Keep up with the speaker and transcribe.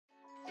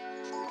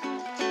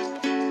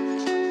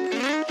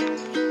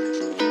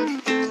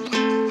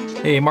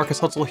Hey, Marcus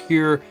Hutzel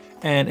here,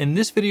 and in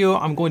this video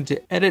I'm going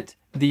to edit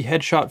the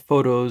headshot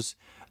photos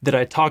that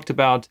I talked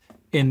about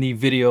in the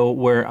video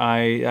where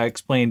I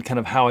explained kind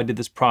of how I did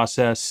this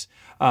process,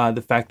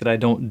 the fact that I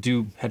don't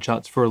do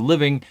headshots for a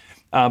living,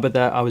 but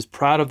that I was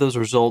proud of those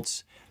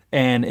results.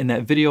 And in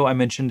that video I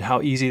mentioned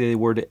how easy they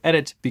were to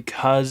edit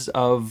because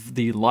of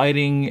the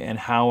lighting and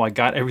how I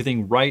got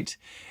everything right,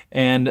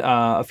 and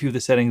a few of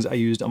the settings I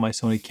used on my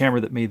Sony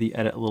camera that made the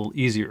edit a little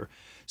easier.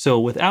 So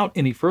without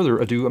any further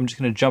ado, I'm just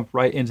going to jump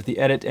right into the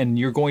edit, and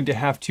you're going to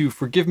have to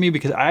forgive me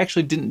because I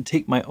actually didn't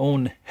take my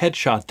own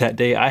headshot that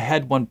day. I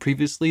had one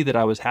previously that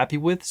I was happy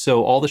with,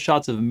 so all the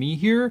shots of me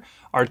here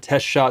are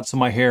test shots, so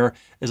my hair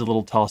is a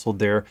little tousled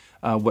there,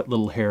 what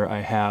little hair I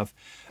have.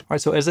 All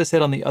right, so as I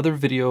said on the other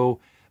video,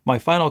 my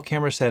final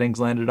camera settings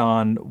landed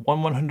on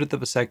 1/100th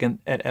of a second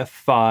at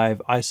f5,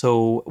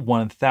 ISO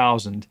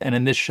 1000. And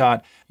in this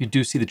shot, you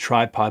do see the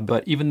tripod,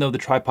 but even though the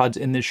tripod's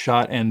in this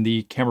shot and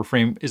the camera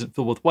frame isn't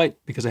filled with white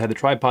because I had the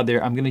tripod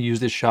there, I'm gonna use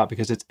this shot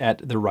because it's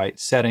at the right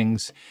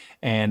settings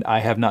and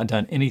I have not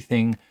done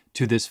anything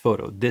to this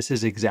photo. This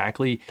is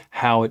exactly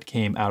how it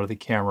came out of the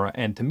camera,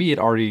 and to me, it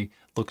already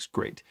looks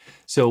great.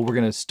 So we're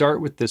gonna start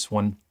with this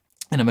one.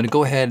 And I'm going to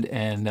go ahead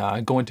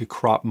and go into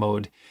crop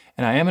mode.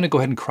 And I am going to go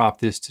ahead and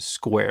crop this to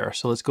square.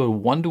 So let's go to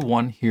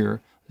 1:1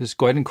 here. Just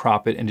go ahead and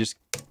crop it and just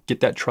get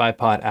that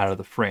tripod out of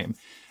the frame.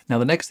 Now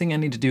the next thing I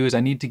need to do is I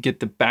need to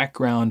get the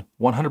background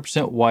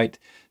 100% white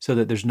so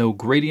that there's no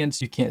gradients.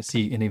 You can't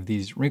see any of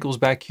these wrinkles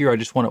back here. I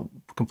just want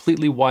it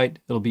completely white.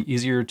 It'll be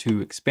easier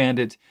to expand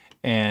it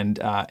and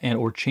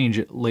or change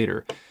it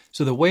later.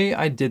 So the way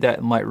I did that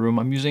in Lightroom,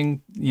 I'm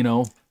using,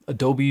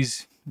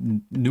 Adobe's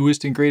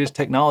newest and greatest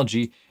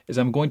technology, is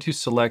I'm going to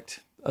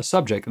select a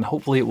subject and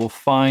hopefully it will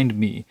find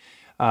me.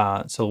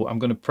 So I'm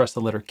going to press the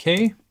letter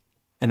K,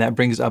 and that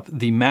brings up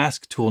the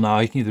mask tool. Now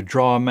I can either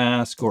draw a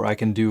mask or I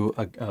can do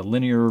a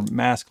linear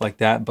mask like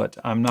that, but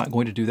I'm not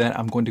going to do that.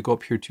 I'm going to go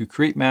up here to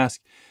create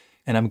mask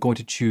and I'm going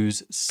to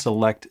choose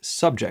select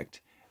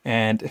subject.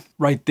 And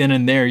right then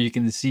and there you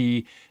can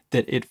see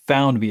that it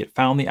found me. It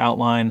found the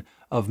outline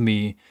of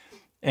me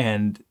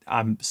and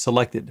I'm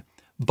selected.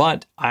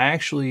 But I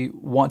actually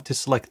want to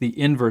select the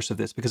inverse of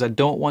this because I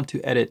don't want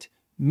to edit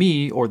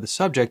me or the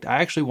subject. I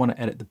actually want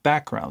to edit the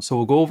background. So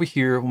we'll go over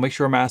here, we'll make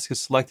sure our mask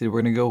is selected.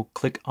 We're going to go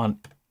click on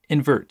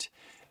invert.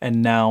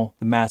 And now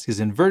the mask is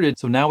inverted.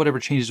 So now whatever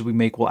changes we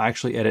make will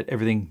actually edit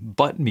everything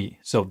but me.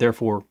 So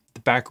therefore the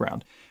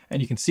background.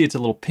 And you can see it's a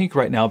little pink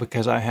right now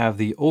because I have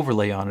the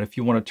overlay on it. If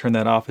you want to turn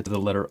that off, it's the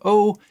letter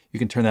O. You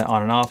can turn that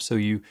on and off so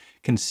you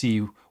can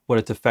see what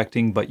it's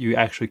affecting, but you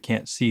actually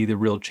can't see the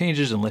real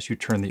changes unless you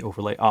turn the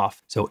overlay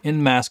off. So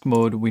in mask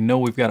mode, we know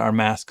we've got our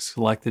mask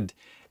selected,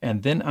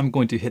 and then I'm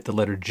going to hit the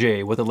letter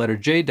J. What the letter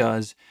J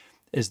does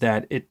is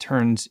that it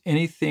turns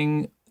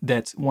anything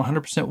that's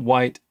 100%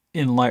 white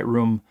in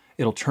Lightroom,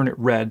 it'll turn it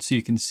red so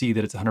you can see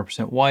that it's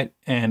 100% white,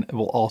 and it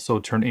will also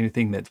turn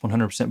anything that's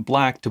 100%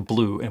 black to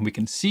blue. And we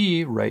can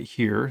see right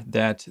here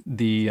that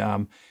the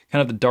kind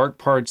of the dark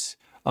parts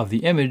of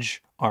the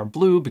image are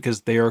blue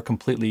because they are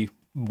completely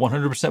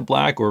 100%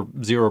 black or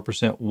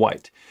 0%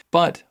 white.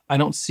 But I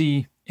don't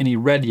see any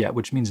red yet,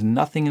 which means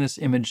nothing in this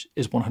image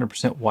is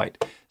 100%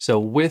 white. So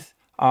with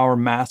our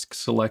mask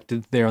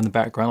selected there on the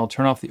background, I'll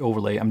turn off the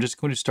overlay. I'm just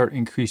going to start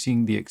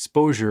increasing the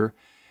exposure,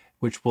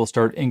 which will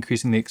start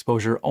increasing the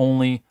exposure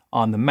only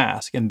on the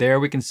mask. And there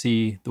we can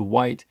see the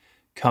white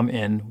come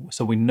in.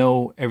 So we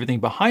know everything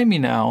behind me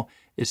now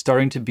is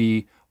starting to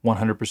be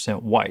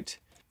 100% white.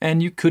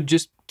 And you could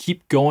just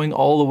keep going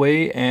all the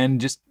way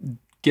and just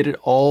get it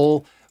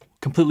all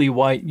completely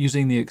white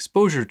using the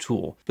exposure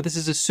tool. But this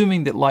is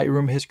assuming that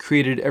Lightroom has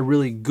created a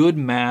really good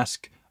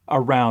mask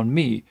around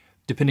me,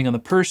 depending on the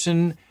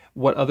person,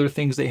 what other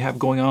things they have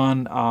going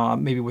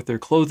on, maybe with their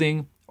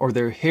clothing or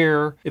their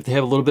hair. If they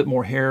have a little bit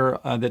more hair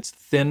that's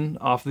thin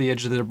off the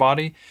edge of their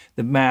body,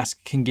 the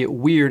mask can get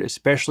weird,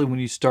 especially when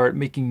you start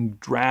making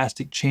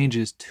drastic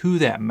changes to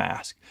that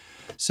mask.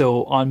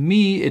 So on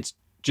me, it's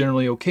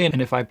generally okay.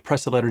 And if I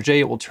press the letter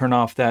J, it will turn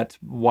off that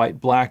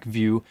white-black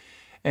view.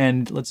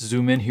 And let's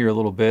zoom in here a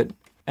little bit.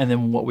 And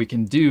then what we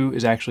can do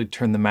is actually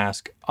turn the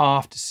mask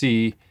off to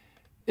see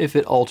if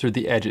it altered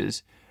the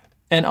edges.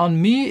 And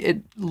on me,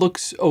 it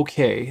looks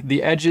okay.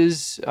 The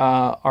edges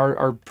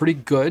are pretty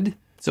good.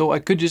 So I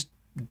could just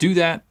do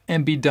that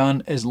and be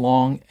done as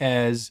long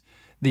as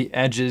the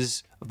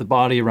edges of the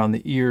body around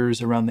the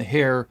ears, around the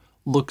hair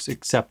looks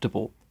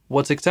acceptable.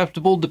 What's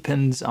acceptable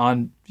depends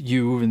on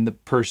you and the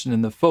person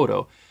in the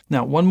photo.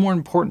 Now, one more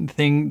important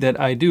thing that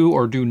I do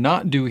or do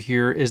not do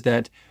here is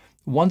that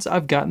once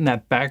I've gotten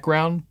that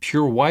background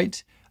pure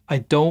white, I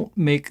don't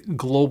make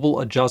global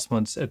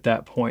adjustments at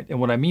that point. And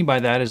what I mean by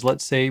that is,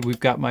 let's say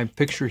we've got my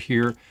picture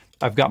here,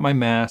 I've got my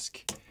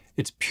mask,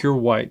 it's pure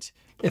white.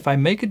 If I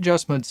make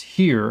adjustments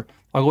here,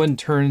 I'll go ahead and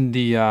turn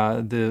the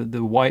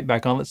white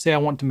back on. Let's say I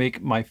want to make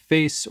my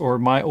face or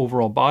my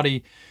overall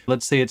body,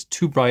 let's say it's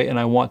too bright and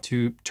I want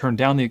to turn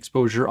down the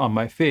exposure on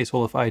my face.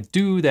 Well, if I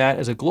do that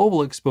as a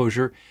global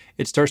exposure,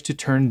 it starts to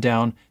turn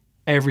down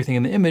everything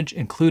in the image,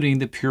 including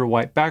the pure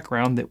white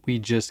background that we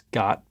just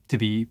got to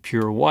be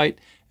pure white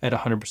at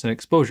 100%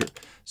 exposure.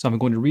 So I'm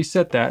going to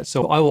reset that.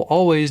 So I will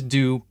always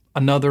do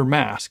another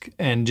mask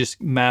and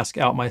just mask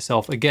out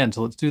myself again.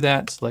 So let's do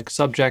that. Select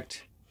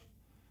subject.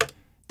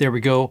 There we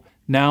go.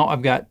 Now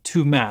I've got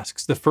two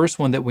masks. The first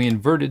one that we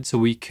inverted so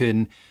we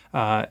can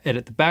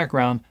edit the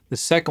background. The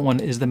second one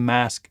is the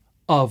mask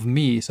of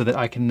me so that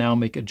I can now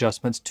make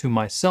adjustments to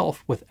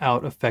myself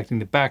without affecting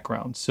the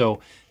background. So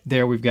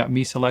there we've got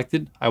me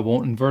selected. I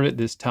won't invert it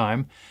this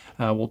time.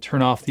 We'll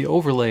turn off the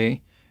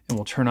overlay and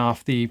we'll turn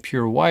off the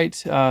pure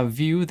white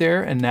view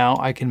there. And now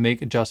I can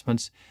make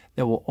adjustments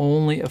that will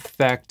only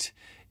affect,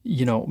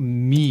 you know,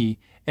 me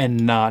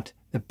and not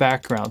the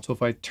background. So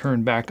if I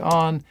turn back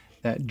on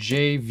that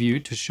J view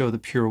to show the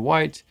pure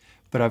white,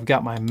 but I've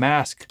got my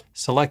mask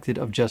selected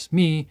of just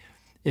me,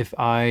 if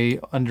I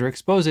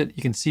underexpose it,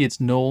 you can see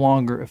it's no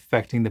longer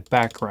affecting the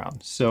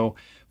background. So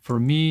for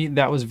me,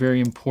 that was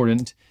very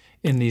important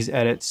in these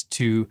edits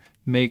to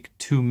make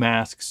two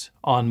masks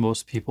on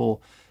most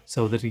people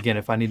so that, again,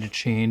 if I need to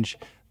change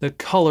the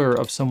color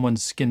of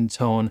someone's skin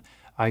tone,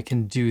 I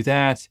can do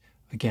that,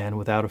 again,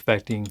 without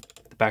affecting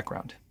the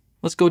background.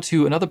 Let's go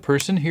to another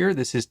person here.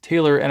 This is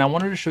Taylor, and I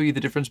wanted to show you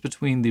the difference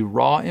between the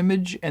raw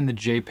image and the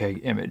JPEG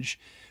image.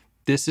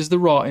 This is the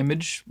raw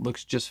image,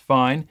 looks just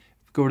fine.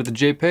 Go to the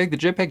JPEG. The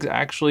JPEG's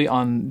actually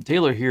on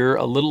Taylor here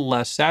a little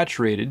less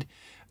saturated,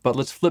 but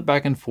let's flip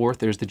back and forth.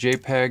 There's the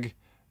JPEG,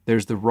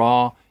 there's the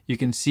raw. You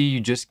can see you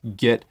just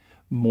get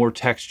more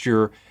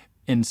texture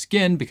in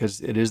skin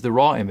because it is the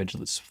raw image.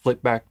 Let's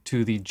flip back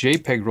to the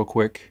JPEG real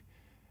quick,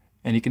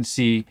 and you can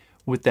see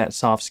with that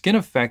soft skin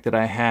effect that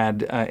I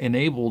had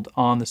enabled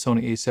on the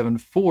Sony a7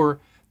 IV,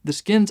 the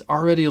skin's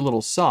already a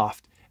little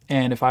soft.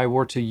 And if I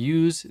were to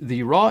use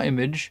the raw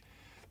image,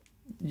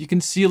 you can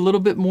see a little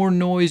bit more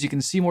noise, you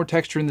can see more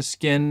texture in the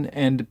skin,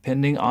 and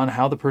depending on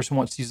how the person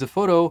wants to use the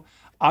photo,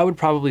 I would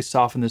probably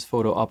soften this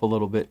photo up a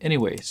little bit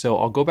anyway. So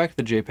I'll go back to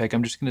the JPEG.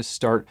 I'm just gonna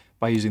start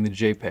by using the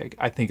JPEG.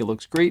 I think it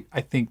looks great.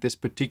 I think this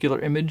particular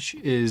image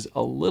is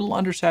a little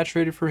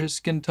undersaturated for his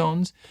skin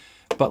tones,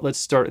 but let's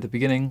start at the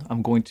beginning.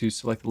 I'm going to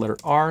select the letter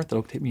R,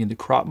 that'll take me into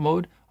crop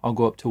mode. I'll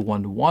go up to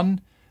 1:1,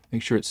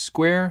 make sure it's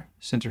square,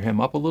 center him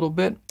up a little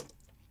bit.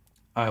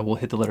 I will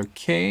hit the letter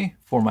K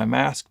for my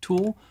mask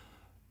tool.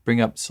 Bring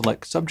up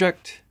select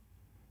subject.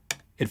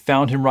 It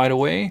found him right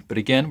away, but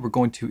again, we're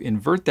going to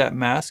invert that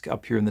mask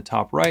up here in the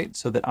top right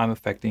so that I'm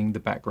affecting the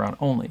background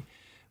only.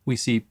 We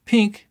see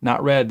pink,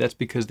 not red. That's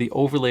because the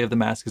overlay of the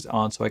mask is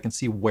on so I can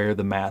see where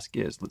the mask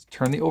is. Let's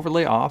turn the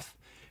overlay off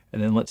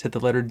and then let's hit the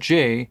letter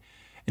J.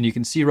 And you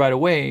can see right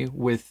away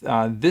with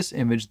this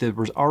image, there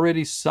was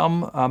already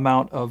some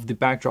amount of the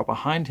backdrop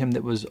behind him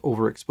that was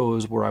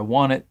overexposed where I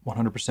want it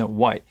 100%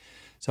 white.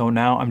 So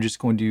now I'm just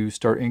going to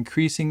start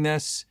increasing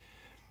this.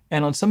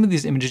 And on some of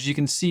these images, you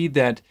can see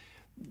that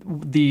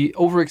the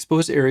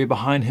overexposed area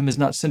behind him is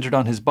not centered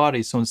on his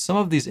body. So in some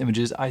of these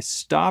images, I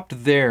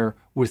stopped there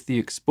with the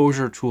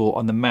exposure tool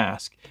on the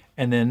mask.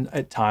 And then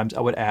at times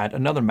I would add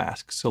another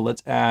mask. So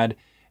let's add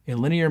a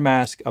linear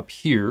mask up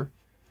here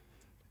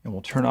and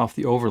we'll turn off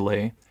the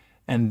overlay.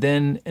 And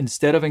then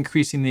instead of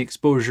increasing the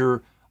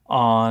exposure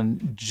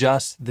on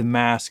just the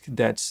mask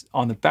that's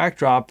on the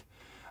backdrop,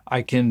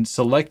 I can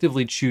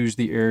selectively choose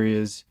the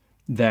areas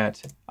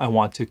that I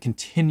want to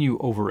continue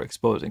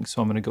overexposing.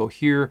 So I'm going to go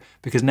here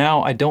because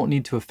now I don't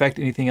need to affect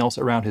anything else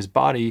around his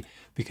body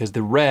because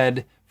the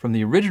red from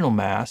the original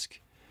mask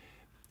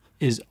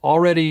is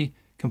already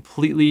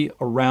completely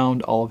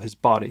around all of his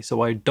body.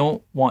 So I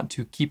don't want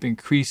to keep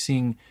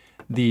increasing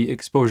the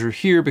exposure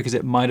here because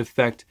it might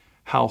affect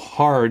how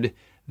hard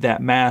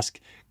that mask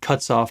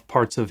cuts off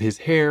parts of his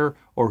hair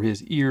or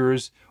his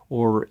ears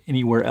or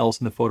anywhere else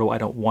in the photo I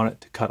don't want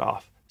it to cut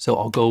off. So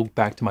I'll go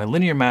back to my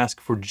linear mask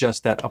for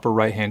just that upper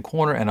right-hand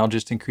corner and I'll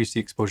just increase the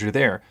exposure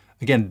there.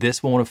 Again,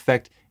 this won't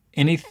affect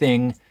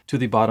anything to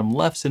the bottom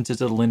left since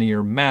it's a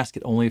linear mask.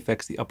 It only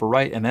affects the upper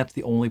right and that's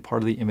the only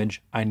part of the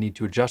image I need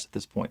to adjust at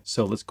this point.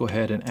 So let's go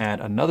ahead and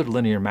add another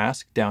linear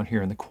mask down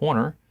here in the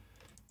corner.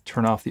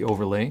 Turn off the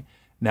overlay.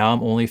 Now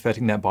I'm only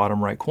affecting that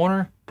bottom right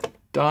corner.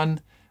 Done.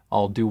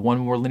 I'll do one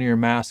more linear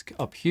mask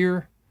up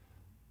here.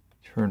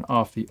 Turn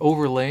off the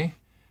overlay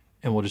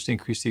and we'll just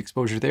increase the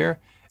exposure there.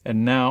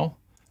 And now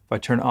if I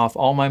turn off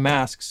all my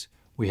masks,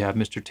 we have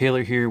Mr.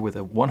 Taylor here with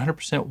a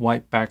 100%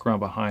 white background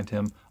behind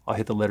him. I'll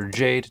hit the letter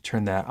J to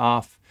turn that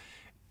off.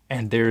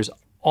 And there's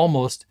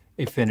almost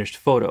a finished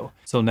photo.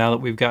 So now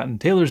that we've gotten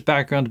Taylor's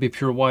background to be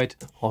pure white,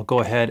 I'll go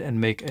ahead and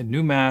make a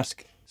new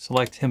mask,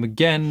 select him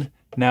again.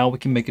 Now we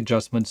can make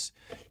adjustments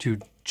to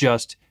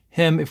just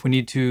him if we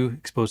need to,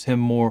 expose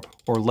him more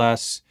or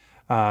less,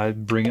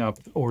 bring up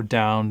or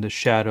down the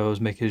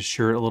shadows, make his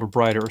shirt a little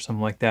brighter or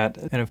something like that.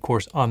 And of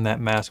course, on that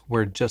mask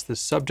where just the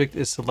subject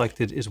is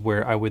selected is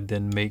where I would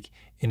then make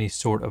any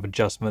sort of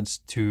adjustments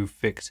to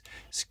fix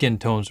skin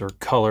tones or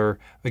color,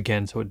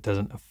 again, so it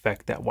doesn't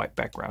affect that white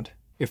background.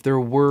 If there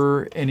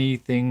were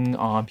anything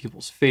on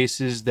people's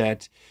faces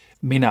that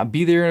may not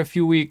be there in a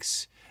few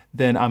weeks,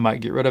 then I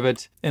might get rid of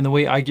it. And the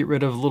way I get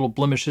rid of little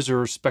blemishes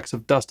or specks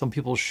of dust on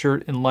people's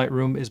shirt in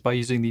Lightroom is by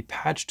using the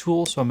patch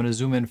tool. So I'm going to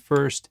zoom in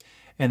first,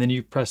 and then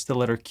you press the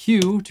letter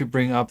Q to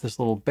bring up this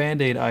little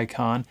Band-Aid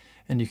icon,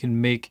 and you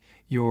can make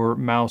your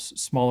mouse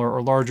smaller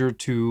or larger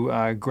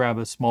to grab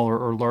a smaller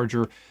or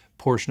larger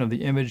portion of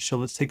the image. So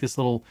let's take this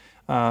little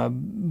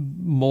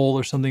mole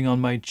or something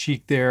on my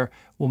cheek there.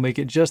 We'll make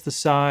it just the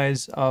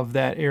size of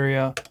that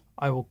area.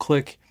 I will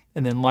click,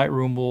 and then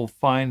Lightroom will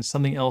find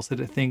something else that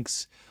it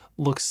thinks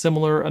looks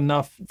similar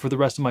enough for the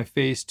rest of my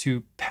face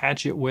to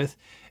patch it with,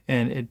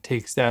 and it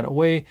takes that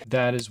away.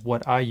 That is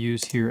what I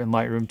use here in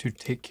Lightroom to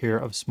take care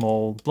of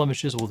small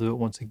blemishes. We'll do it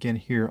once again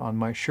here on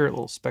my shirt, a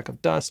little speck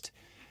of dust,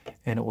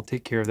 and it will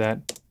take care of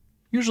that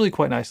usually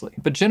quite nicely.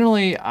 But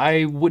generally,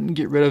 I wouldn't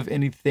get rid of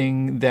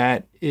anything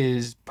that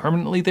is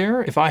permanently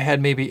there. If I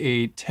had maybe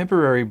a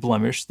temporary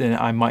blemish, then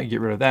I might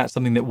get rid of that.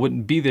 Something that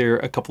wouldn't be there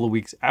a couple of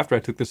weeks after I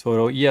took this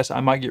photo. Yes,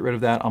 I might get rid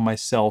of that on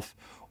myself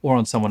or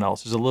on someone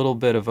else. There's a little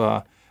bit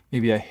of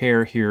maybe a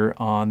hair here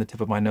on the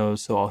tip of my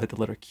nose, so I'll hit the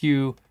letter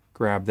Q,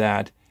 grab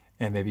that,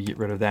 and maybe get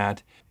rid of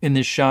that. In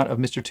this shot of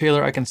Mr.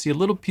 Taylor, I can see a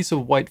little piece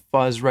of white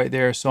fuzz right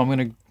there, so I'm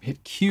gonna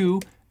hit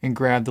Q and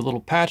grab the little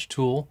patch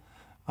tool.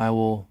 I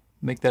will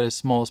make that as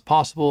small as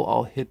possible.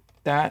 I'll hit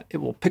that. It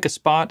will pick a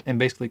spot and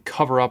basically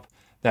cover up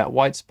that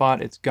white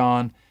spot. It's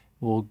gone.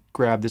 We'll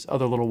grab this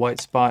other little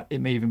white spot. It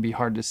may even be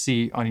hard to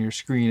see on your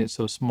screen. It's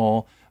so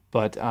small,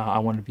 but I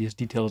wanted to be as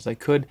detailed as I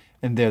could.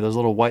 And there, those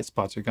little white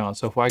spots are gone.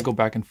 So if I go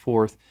back and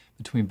forth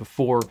between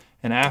before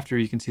and after,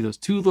 you can see those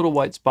two little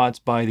white spots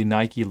by the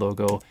Nike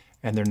logo,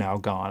 and they're now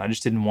gone. I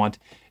just didn't want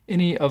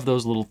any of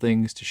those little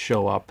things to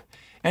show up.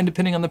 And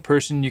depending on the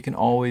person, you can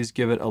always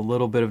give it a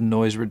little bit of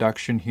noise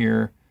reduction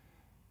here.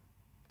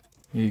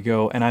 Here you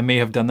go. And I may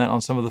have done that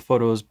on some of the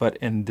photos, but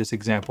in this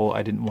example,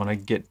 I didn't want to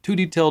get too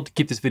detailed to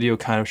keep this video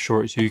kind of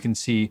short so you can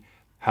see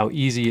how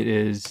easy it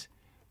is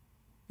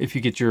if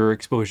you get your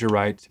exposure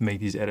right to make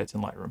these edits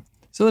in Lightroom.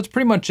 So that's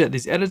pretty much it.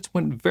 These edits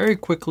went very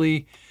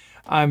quickly.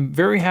 I'm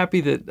very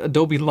happy that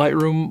Adobe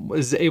Lightroom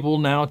is able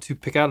now to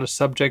pick out a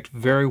subject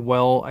very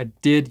well. I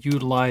did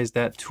utilize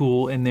that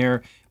tool in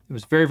there. It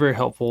was very, very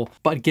helpful,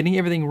 but getting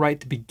everything right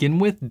to begin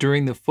with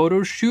during the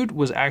photo shoot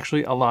was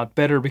actually a lot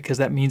better because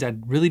that means I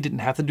really didn't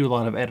have to do a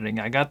lot of editing.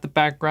 I got the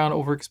background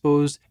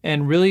overexposed,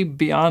 and really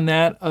beyond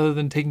that, other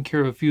than taking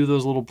care of a few of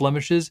those little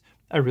blemishes,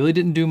 I really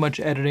didn't do much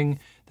editing.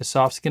 The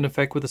soft skin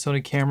effect with the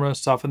Sony camera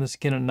softened the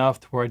skin enough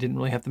to where I didn't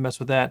really have to mess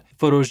with that. The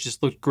photos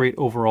just looked great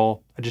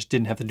overall. I just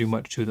didn't have to do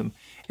much to them.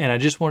 And I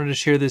just wanted to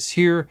share this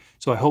here,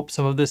 so I hope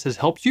some of this has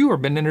helped you or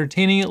been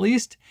entertaining at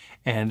least,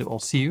 and I'll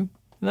see you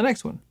in the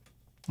next one.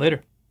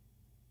 Later.